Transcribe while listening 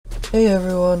Hey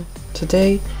everyone,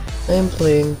 today I am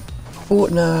playing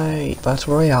Fortnite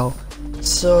Battle Royale.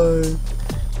 So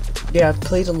yeah, I've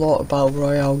played a lot of Battle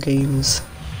Royale games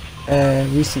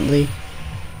recently.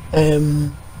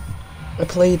 I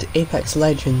played Apex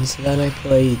Legends, then I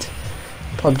played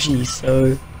PUBG,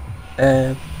 so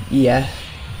yeah.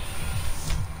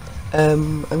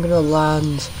 I'm gonna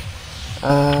land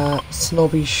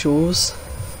Snobby Shores.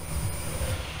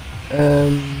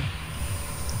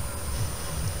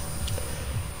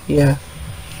 Yeah.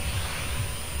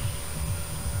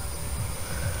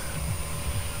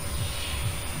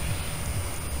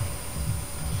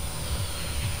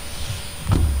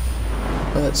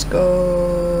 Let's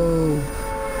go.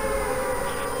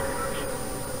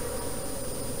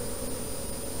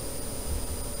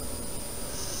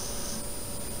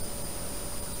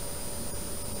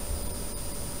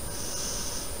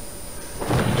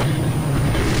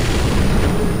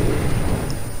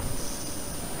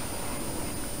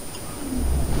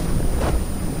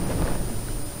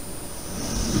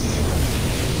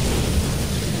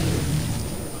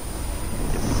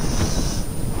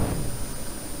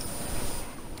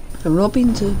 I've not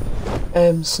been to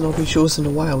Snobby Shores in a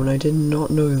while, and I did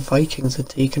not know Vikings had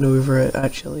taken over it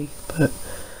actually. But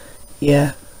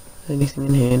yeah, anything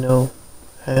in here? No.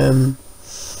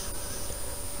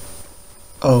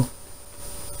 Oh,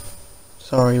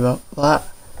 sorry about that.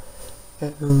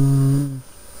 There's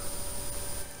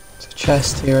a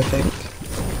chest here, I think.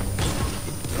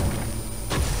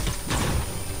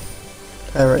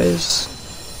 There it is.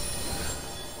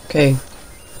 Okay,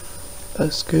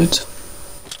 that's good.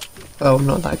 Well,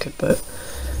 not that good, but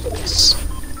it's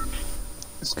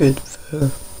good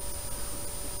for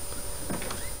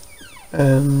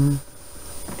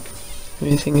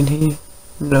anything in here?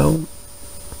 No.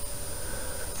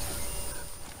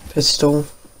 Pistol,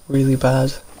 really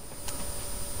bad.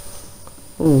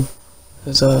 Ooh,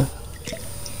 there's a.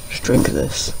 Just drink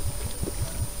this,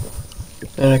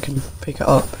 and I can pick it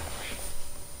up.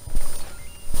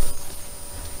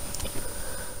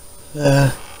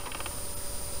 There.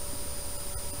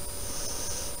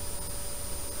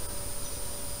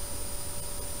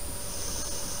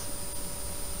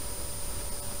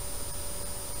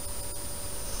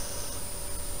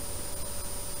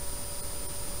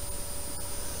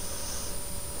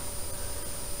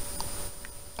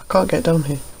 I can't get down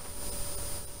here.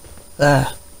 There.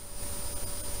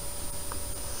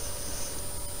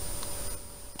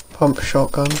 Pump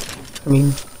shotgun. I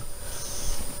mean,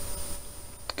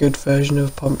 good version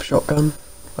of pump shotgun.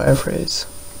 Whatever it is.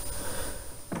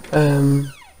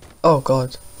 Oh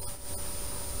god.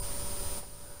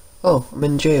 Oh, I'm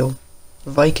in jail.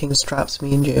 The Vikings traps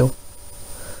me in jail.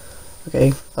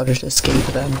 Okay, I'll just escape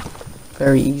them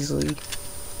very easily.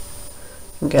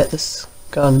 And get this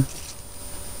gun.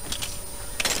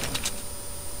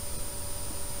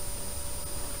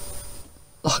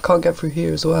 Oh, I can't get through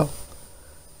here as well.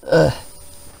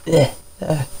 Yeah.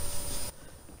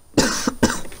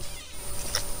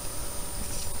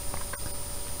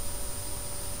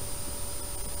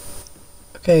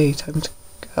 Okay, time to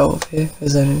get out of here.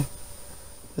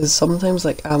 There's sometimes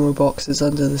like ammo boxes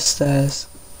under the stairs.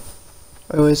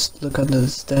 I always look under the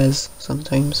stairs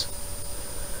sometimes.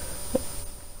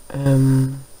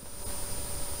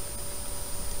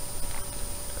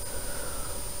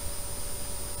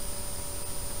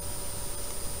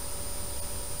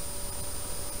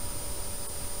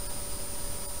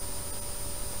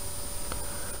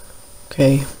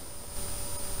 Okay,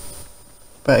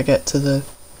 better get to the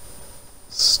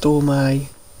store my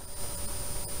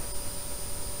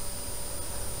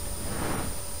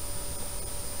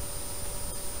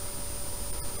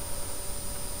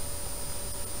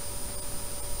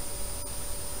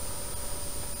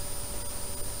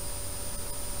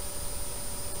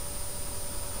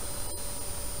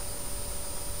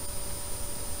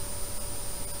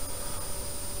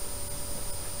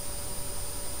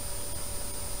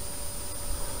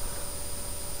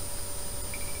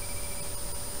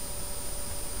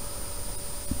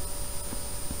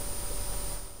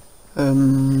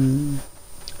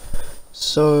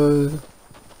so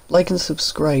like and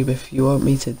subscribe if you want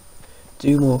me to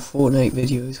do more Fortnite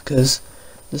videos, because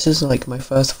this is like my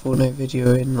first Fortnite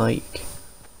video in like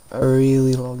a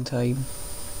really long time.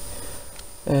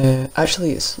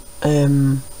 Actually it's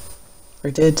I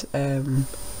did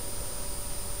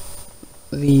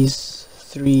these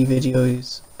 3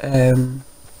 videos,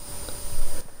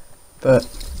 but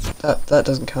that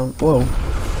doesn't count. Whoa,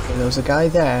 okay, there was a guy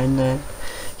there and then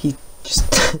he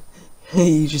just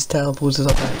he just teleported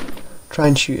up there. Try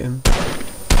and shoot him.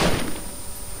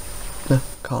 No,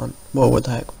 can't. Whoa, what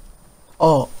the heck?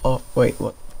 Oh, wait,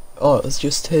 what? Oh, it was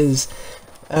just his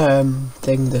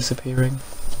thing disappearing.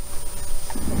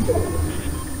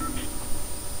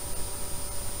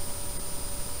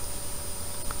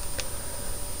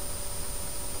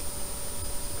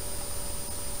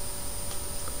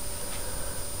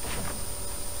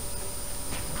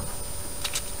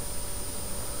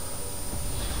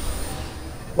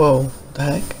 Whoa, what the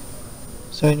heck?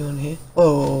 Is there anyone here?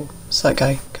 Whoa, it's that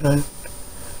guy. Can I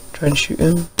try and shoot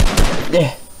him?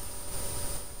 Yeah.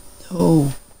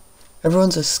 No.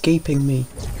 Everyone's escaping me.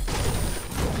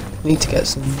 I need to get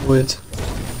some wood.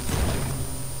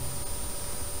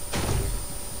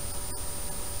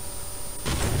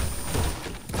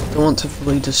 I don't want to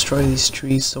fully destroy these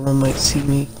trees. Someone might see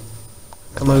me.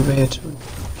 Come over here to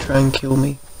try and kill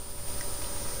me.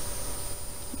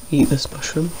 Eat this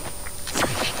mushroom.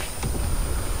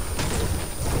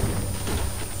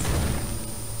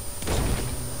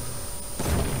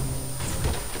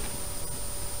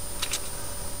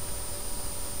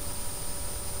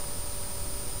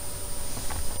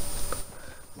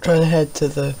 I'm trying to head to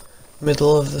the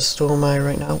middle of the storm eye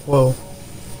right now. Whoa.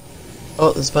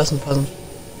 Oh, there's a person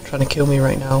trying to kill me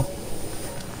right now.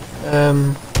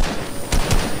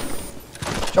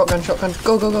 Shotgun, shotgun,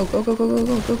 go, go, go, go, go, go, go,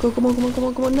 go, go, go, come on, come on, come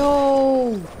on, come on,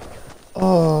 no!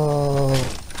 Oh,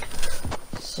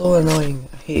 so annoying.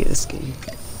 I hate this game.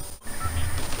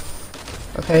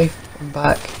 Okay, I'm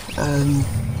back, and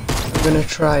I'm gonna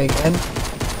try again.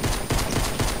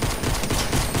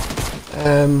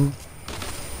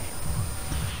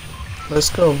 Let's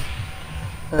go.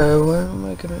 Where am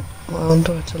I gonna... I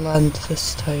wonder where to land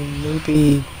this time.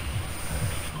 Maybe...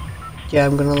 Yeah,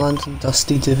 I'm gonna land in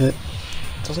Dusty Divot.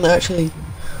 Doesn't actually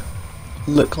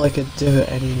look like a divot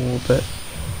anymore, but...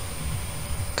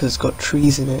 because it's got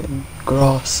trees in it and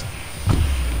grass.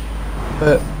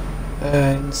 But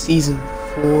in season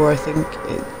 4, I think,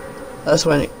 that's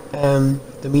when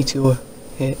the meteor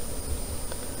hit.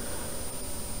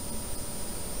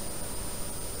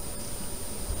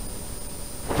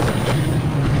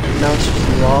 Now it's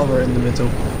just lava in the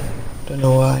middle. Don't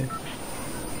know why.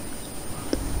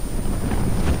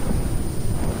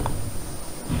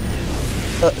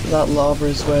 That lava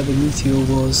is where the meteor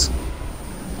was.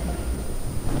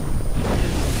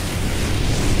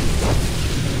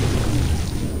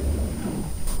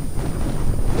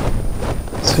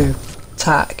 To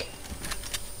attack.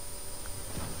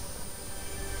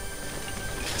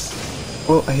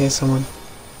 Oh, I hear someone.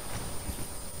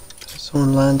 There's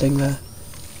someone landing there.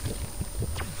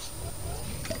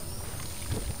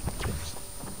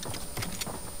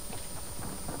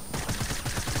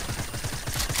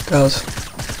 God.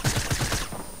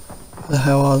 Where the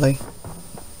hell are they?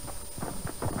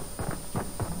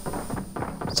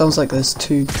 Sounds like there's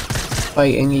two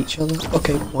fighting each other.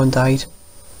 Okay, one died.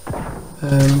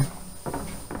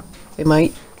 They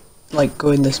might like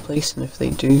go in this place, and if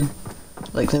they do,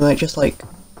 like they might just like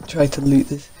try to loot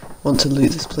this, want to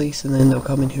loot this place, and then they'll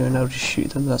come in here and I'll just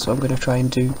shoot them. That's what I'm gonna try and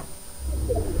do.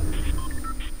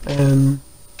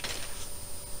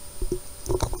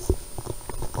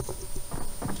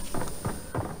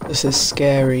 This is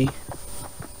scary.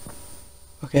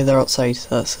 Okay, they're outside.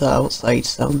 That's the outside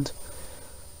sound.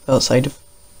 The outside of...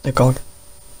 they're gone.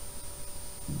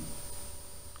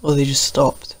 Oh, they just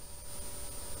stopped.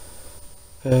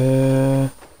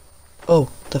 Oh,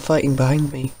 they're fighting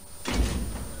behind me.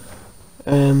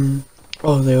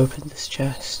 Oh, they opened this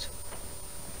chest.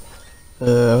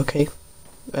 Okay.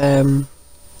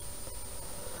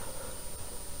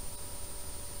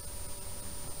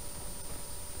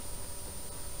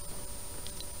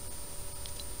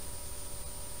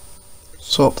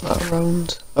 Swap that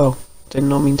around. Oh, did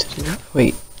not mean to do that.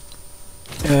 Wait.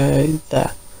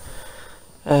 There.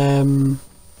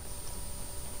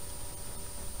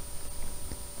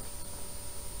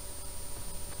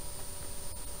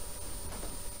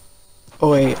 Oh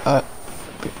wait,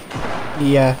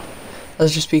 yeah. I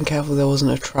was just being careful there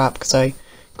wasn't a trap, because I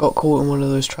got caught in one of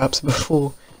those traps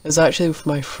before. It was actually with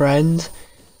my friend.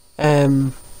 We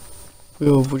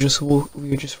were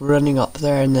just running up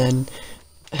there, and then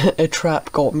a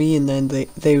trap got me, and then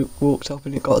they walked up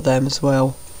and it got them as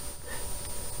well.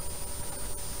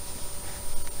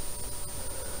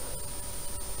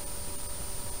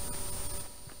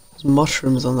 There's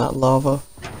mushrooms on that lava.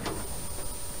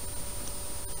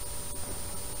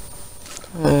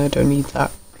 I don't need that,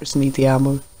 just need the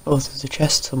ammo. Oh, there's a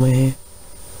chest somewhere here.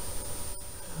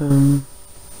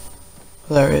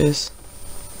 There it is.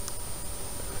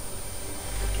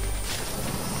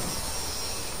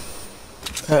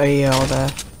 Yeah,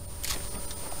 there.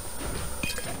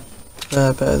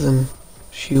 They're better than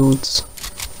shields.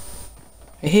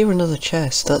 I hear another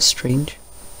chest, that's strange.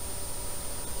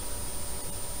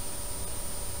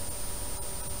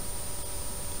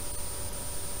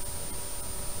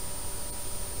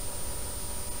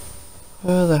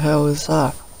 Where the hell is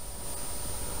that?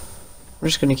 I'm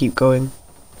just gonna keep going.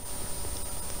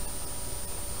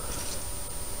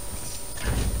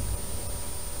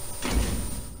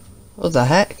 What the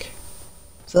heck?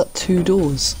 Is that 2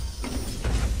 doors?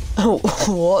 Oh,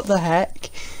 what the heck?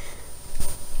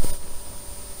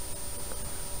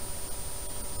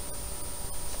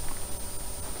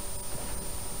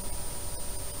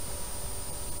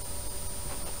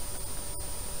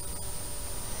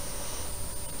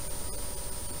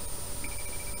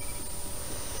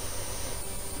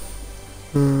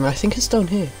 I think it's down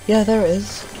here. Yeah, there it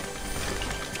is.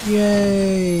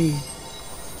 Yay!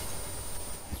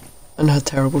 And had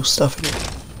terrible stuff in it.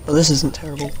 Well, this isn't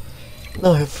terrible.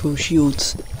 Now I have full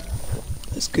shields.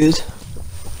 That's good.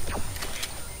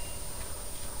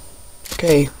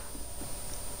 Okay.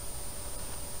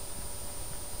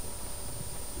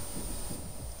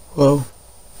 Whoa.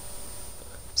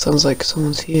 Sounds like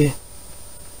someone's here.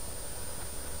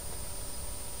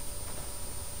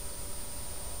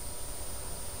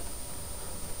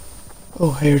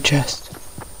 Oh, I hear a chest.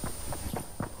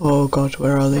 Oh god,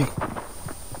 where are they?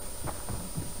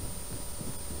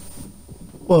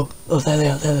 Whoa, oh there they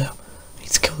are, there they are. I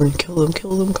need to kill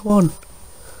them, come on.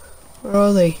 Where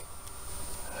are they?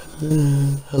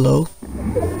 Hello?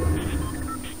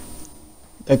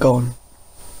 They're gone.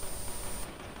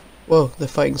 Whoa, they're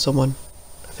fighting someone.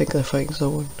 I think they're fighting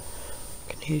someone.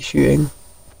 I can hear shooting.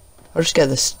 I'll just get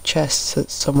this chest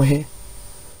that's somewhere here.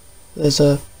 There's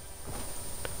a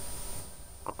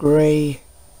grey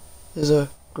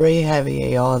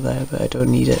heavy AR there, but I don't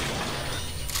need it.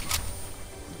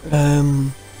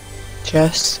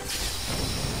 Chest.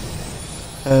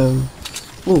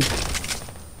 Ooh.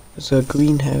 There's a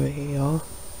green heavy AR.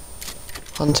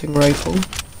 Hunting rifle.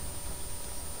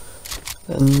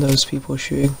 And those people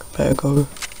shooting. Better go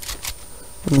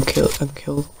and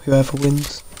kill whoever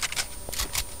wins.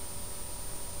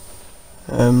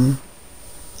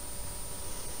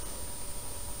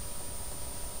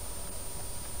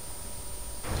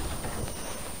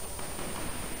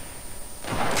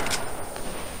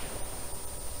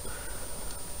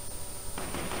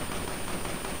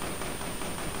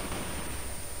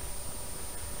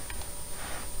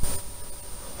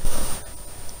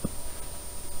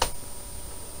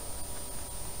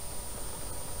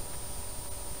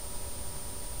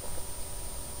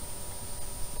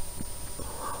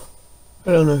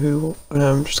 I don't know who, and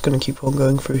I'm just gonna keep on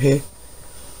going through here.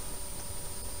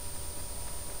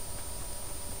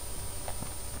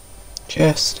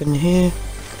 Chest in here.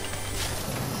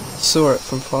 Saw it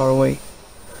from far away.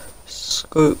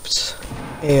 Scoped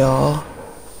AR.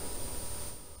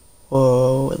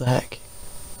 Whoa, what the heck?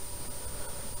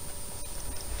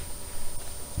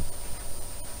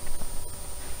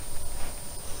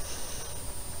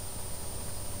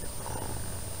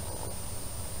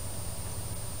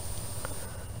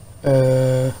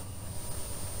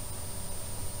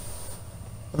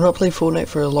 I've not played Fortnite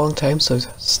for a long time, so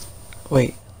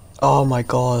wait. Oh my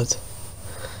god.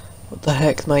 What the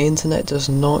heck? My internet does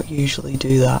not usually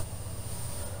do that.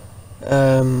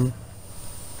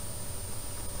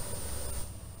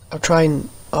 I'll try and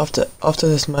after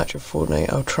this match of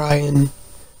Fortnite, I'll try and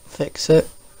fix it.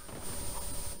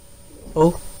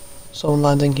 Oh, someone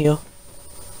landing here.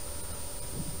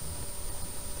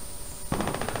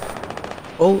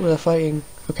 Oh, they're fighting.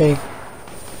 Okay.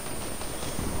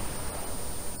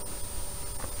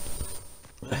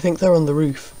 I think they're on the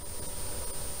roof.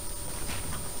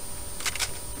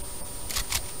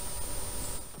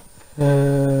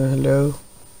 Hello?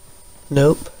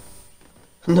 Nope.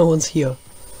 No one's here.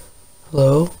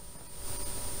 Hello?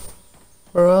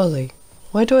 Where are they?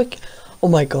 Why do I... Oh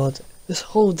my god. This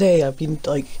whole day I've been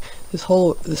like... This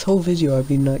whole video I've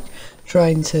been like...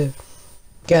 Trying to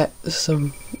get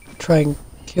some... Try and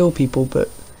kill people, but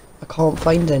I can't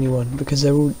find anyone because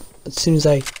they're all... As soon as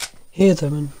I hear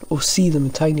them or see them a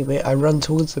tiny bit, I run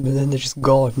towards them and then they're just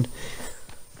gone.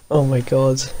 Oh my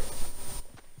god.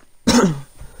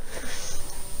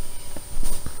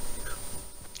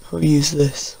 I'll use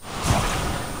this.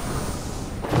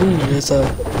 Ooh, there's a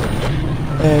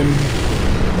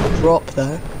drop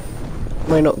there.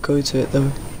 Might not go to it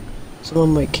though.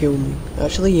 Someone might kill me.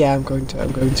 Actually, yeah, I'm going to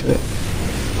it.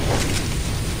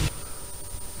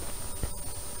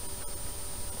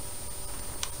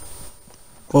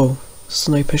 Whoa,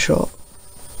 sniper shot.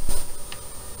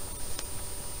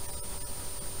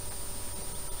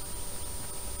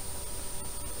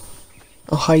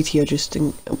 I'll hide here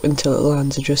until it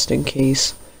lands, just in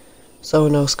case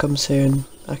someone else comes here and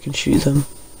I can shoot them.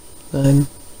 Then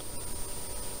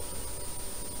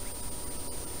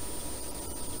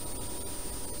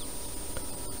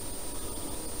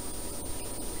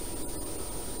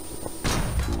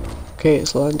Okay,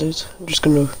 it's landed. I'm just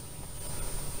gonna...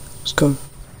 Let's go.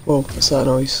 Whoa, what's that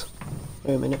noise?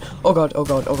 Wait a minute. Oh god, oh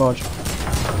god, oh god.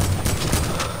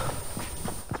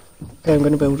 Okay, I'm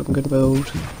gonna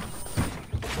build.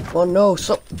 Oh no,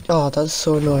 stop! Oh, that's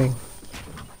so annoying.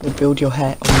 You build your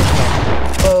head on your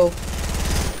head. Oh!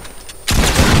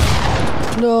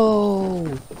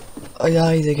 No! I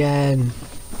died again.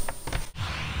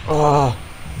 Ah.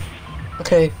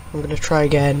 Okay, I'm gonna try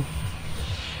again.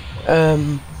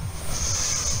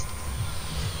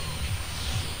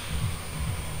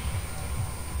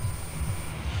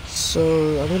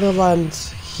 So I'm gonna land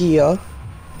here.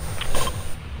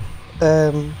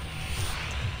 The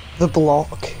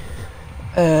block.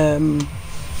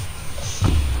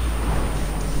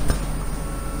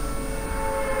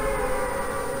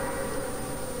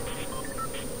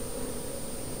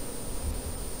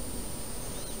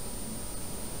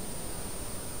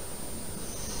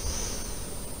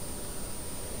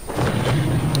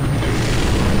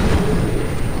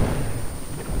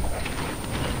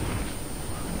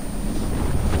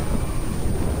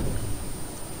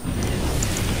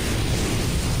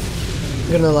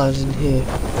 I'm gonna land in here.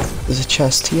 There's a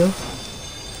chest here.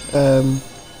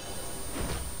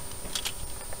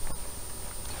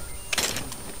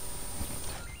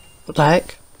 What the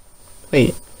heck?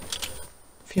 Wait.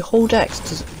 If you hold X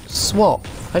to swap,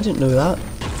 I didn't know that.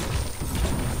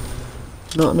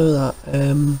 Did not know that.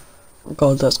 Oh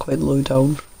god, that's quite low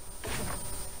down.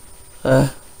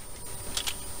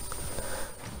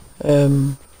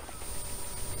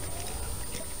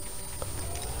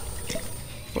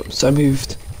 Oops, I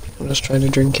moved. I'm just trying to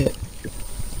drink it.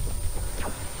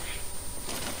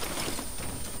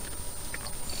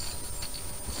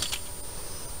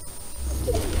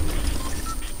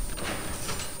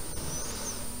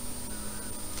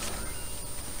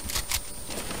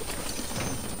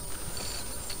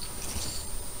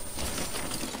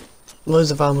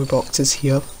 Loads of ammo boxes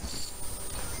here.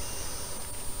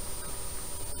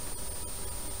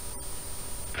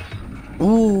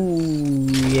 Ooh,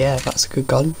 yeah, that's a good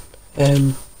gun.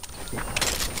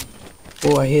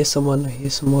 Oh, I hear someone.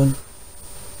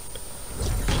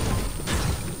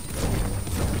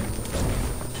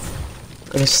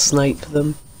 Gonna snipe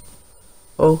them.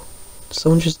 Oh, did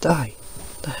someone just die?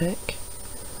 What the heck?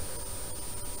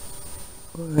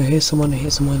 Oh, I hear someone. I'm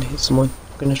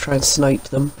gonna try and snipe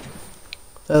them.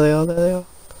 There they are.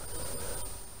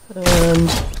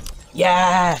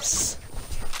 Yes!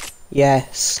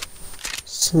 Yes!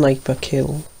 Sniper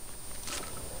kill.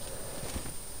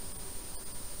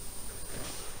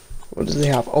 What do they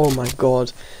have? Oh my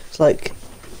god. It's like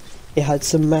it had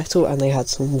some metal and they had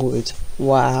some wood.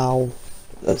 Wow.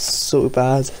 That's so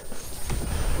bad.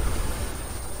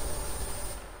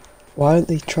 Why aren't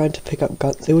they trying to pick up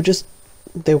guns? They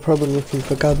were probably looking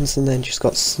for guns and then just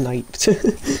got sniped. They're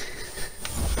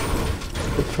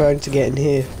trying to get in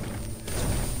here.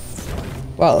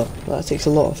 Wow, that takes a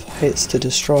lot of hits to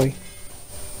destroy.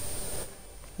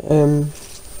 I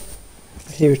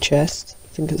hear a chest. I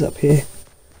think it's up here.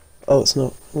 Oh, it's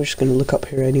not. We're just gonna look up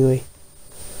here anyway.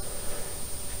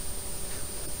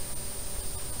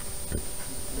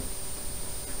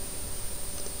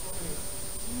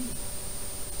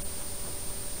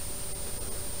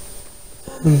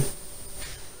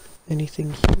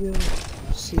 Anything here?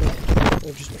 See,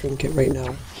 I'll just drink it right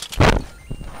now.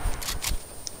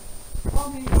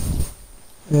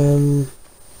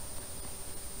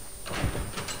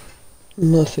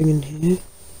 Nothing in here.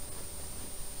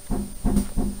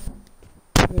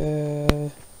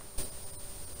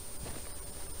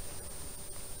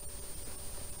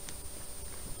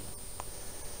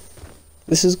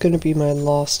 This is gonna be my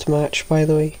last match, by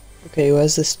the way. Okay,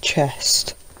 where's this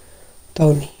chest?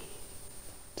 Down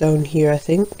here, I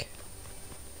think.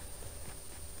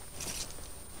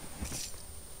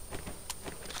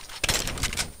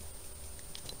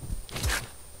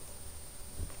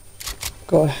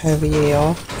 Got a heavy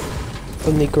AR.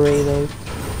 Only grey though.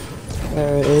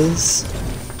 There it is.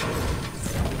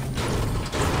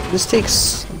 Those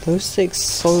take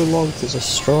so long to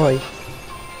destroy.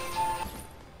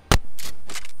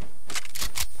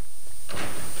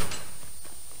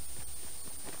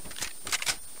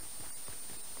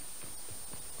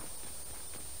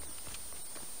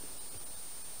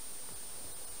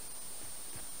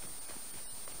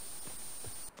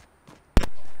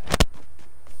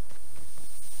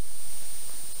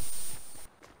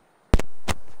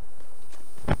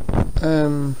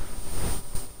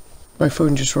 My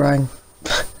phone just rang.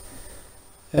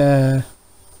 Okay,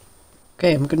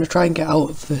 I'm gonna try and get out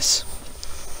of this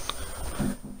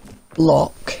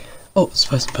block. Oh, it's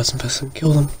person,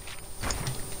 kill them.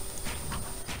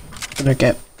 I'm gonna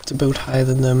get to build higher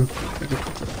than them.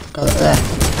 Got it there.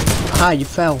 Aha, you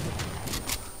fell.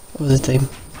 What was the team?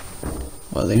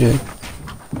 What are they doing?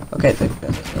 Okay,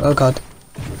 oh god.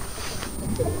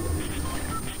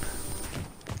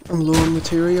 I'm low on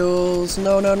materials.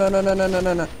 No.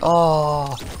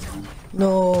 Oh,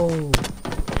 no.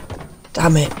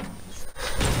 Damn it.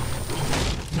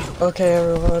 Okay,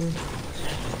 everyone.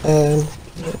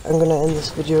 I'm gonna end this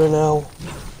video now.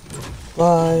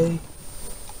 Bye.